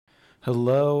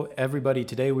Hello, everybody.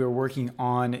 Today we are working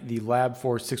on the lab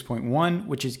for 6.1,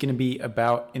 which is going to be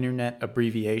about internet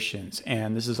abbreviations.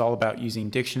 And this is all about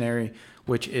using dictionary,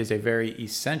 which is a very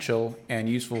essential and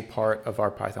useful part of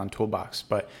our Python toolbox.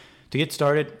 But to get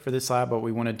started for this lab, what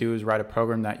we want to do is write a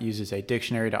program that uses a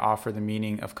dictionary to offer the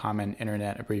meaning of common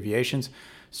internet abbreviations.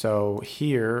 So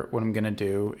here, what I'm going to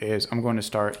do is I'm going to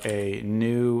start a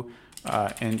new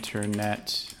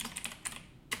internet,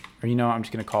 I'm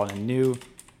just going to call it a new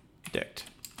dict.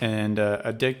 And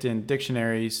a dict in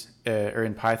dictionaries or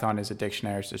in Python is a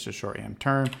dictionary. It's just a shorthand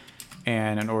term.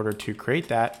 And in order to create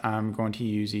that, I'm going to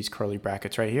use these curly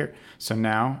brackets right here. So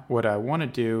now what I want to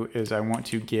do is I want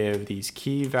to give these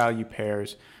key value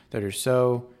pairs that are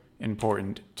so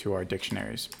important to our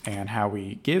dictionaries. And how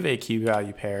we give a key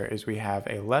value pair is we have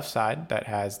a left side that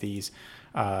has these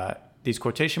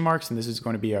quotation marks, and this is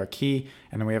going to be our key.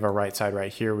 And then we have our right side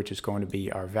right here, which is going to be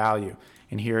our value.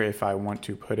 And here, if I want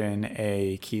to put in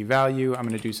a key value, I'm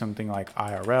going to do something like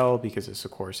IRL because it's,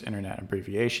 of course, internet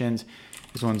abbreviations.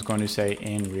 This one's going to say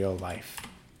in real life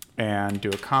and do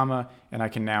a comma. And I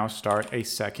can now start a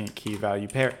second key value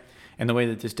pair. And the way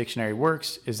that this dictionary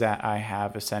works is that I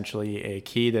have essentially a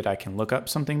key that I can look up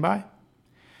something by.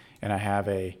 And I have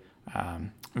a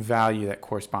value that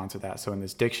corresponds to that. So in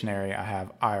this dictionary, I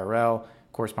have IRL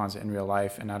corresponds to in real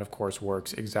life. And that, of course,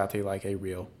 works exactly like a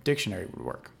real dictionary would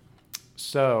work.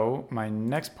 So my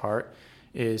next part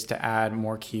is to add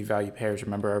more key value pairs.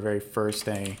 Remember, our very first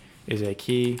thing is a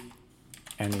key,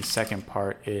 and the second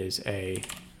part is a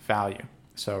value.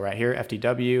 So right here,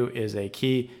 FTW is a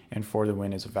key, and for the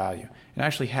win is a value. And I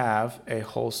actually have a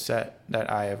whole set that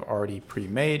I have already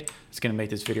pre-made. It's going to make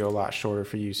this video a lot shorter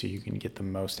for you so you can get the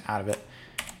most out of it.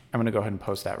 I'm going to go ahead and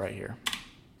post that right here.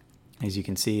 As you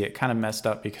can see, it kind of messed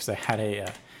up because I had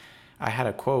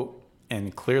a quote in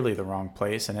clearly the wrong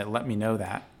place, and it let me know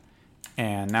that,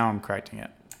 and now I'm correcting it.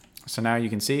 So now you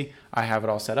can see I have it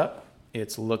all set up.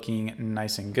 It's looking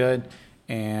nice and good,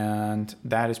 and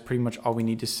that is pretty much all we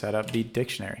need to set up the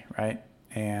dictionary, right?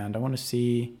 And I want to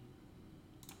see,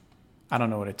 I don't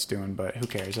know what it's doing, but who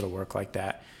cares? It'll work like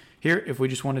that. Here, if we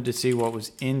just wanted to see what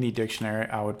was in the dictionary,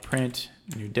 I would print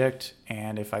new dict,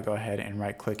 and if I go ahead and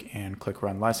right click and click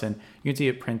run lesson, you can see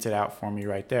it prints it out for me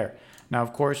right there. Now,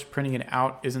 of course, printing it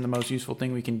out isn't the most useful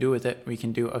thing we can do with it. We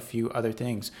can do a few other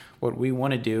things. What we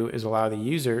want to do is allow the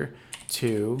user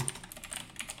to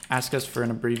ask us for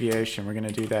an abbreviation. We're going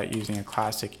to do that using a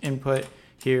classic input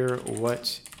here.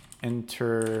 What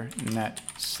internet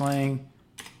slang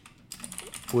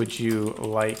would you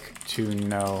like to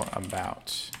know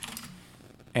about?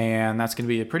 And that's going to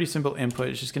be a pretty simple input.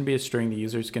 It's just going to be a string. The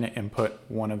user is going to input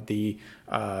one of the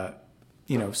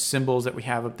symbols that we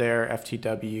have up there,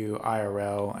 FTW,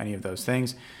 IRL, any of those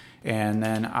things. And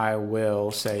then I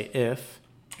will say if,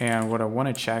 and what I want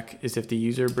to check is if the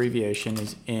user abbreviation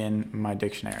is in my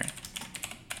dictionary.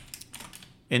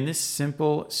 In this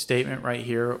simple statement right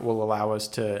here will allow us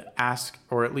to ask,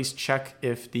 or at least check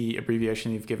if the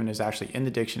abbreviation you've given is actually in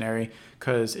the dictionary,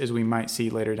 because as we might see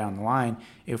later down the line,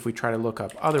 if we try to look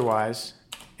up otherwise,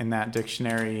 and that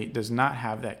dictionary does not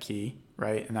have that key,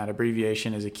 right, and that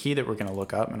abbreviation is a key that we're going to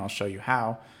look up, and I'll show you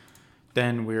how,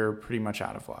 then we're pretty much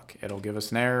out of luck. It'll give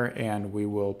us an error, and we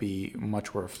will be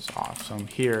much worse off. So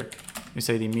here, we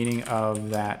say the meaning of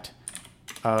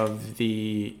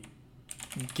the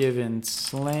given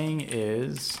slang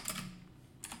is,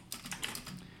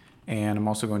 and I'm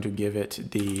also going to give it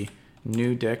the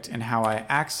new dict, and how I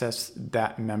access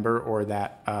that member or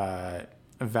that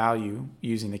value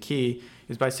using the key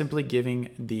is by simply giving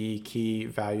the key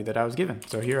value that I was given.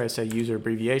 So here I say user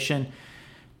abbreviation,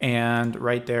 and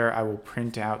right there I will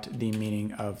print out the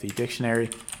meaning of the dictionary.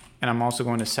 And I'm also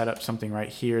going to set up something right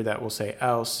here that will say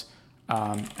else,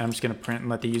 and I'm just going to print and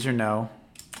let the user know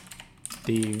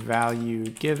the value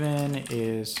given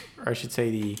is, or I should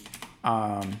say the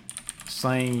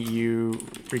slang you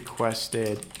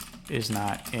requested is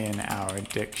not in our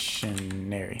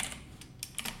dictionary.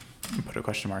 Put a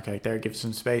question mark right there, give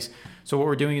some space. So what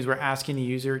we're doing is we're asking the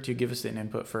user to give us an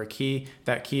input for a key.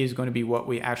 That key is going to be what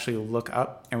we actually look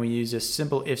up, and we use this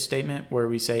simple if statement where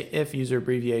we say if user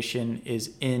abbreviation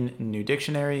is in new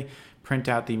dictionary, print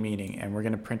out the meaning. And we're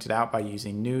going to print it out by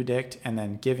using new dict and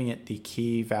then giving it the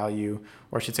key value,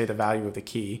 or I should say the value of the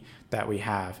key that we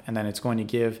have. And then it's going to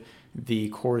give the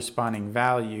corresponding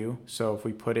value. So if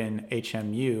we put in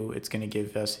HMU, it's going to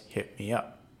give us hit me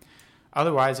up.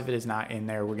 Otherwise, if it is not in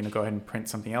there, we're going to go ahead and print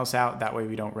something else out. That way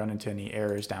we don't run into any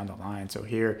errors down the line. So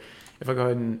here, if I go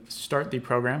ahead and start the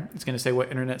program, it's going to say what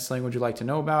internet slang would you like to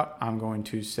know about. I'm going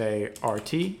to say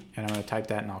RT, and I'm going to type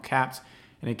that in all caps.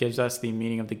 And it gives us the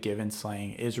meaning of the given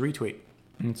slang is retweet.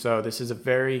 And so this is a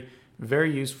very,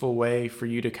 Very useful way for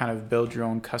you to kind of build your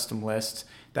own custom lists.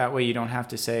 That way you don't have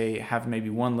to have maybe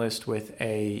one list with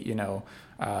a,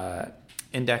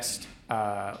 indexed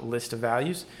list of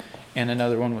values and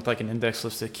another one with like an index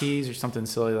list of keys or something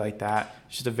silly like that.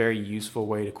 It's just a very useful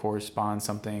way to correspond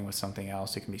something with something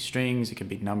else. It can be strings, it can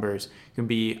be numbers, it can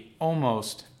be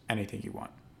almost anything you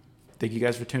want. Thank you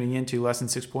guys for tuning in to lesson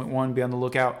 6.1. Be on the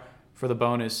lookout for the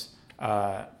bonus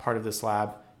part of this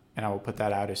lab, and I will put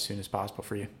that out as soon as possible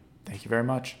for you. Thank you very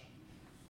much.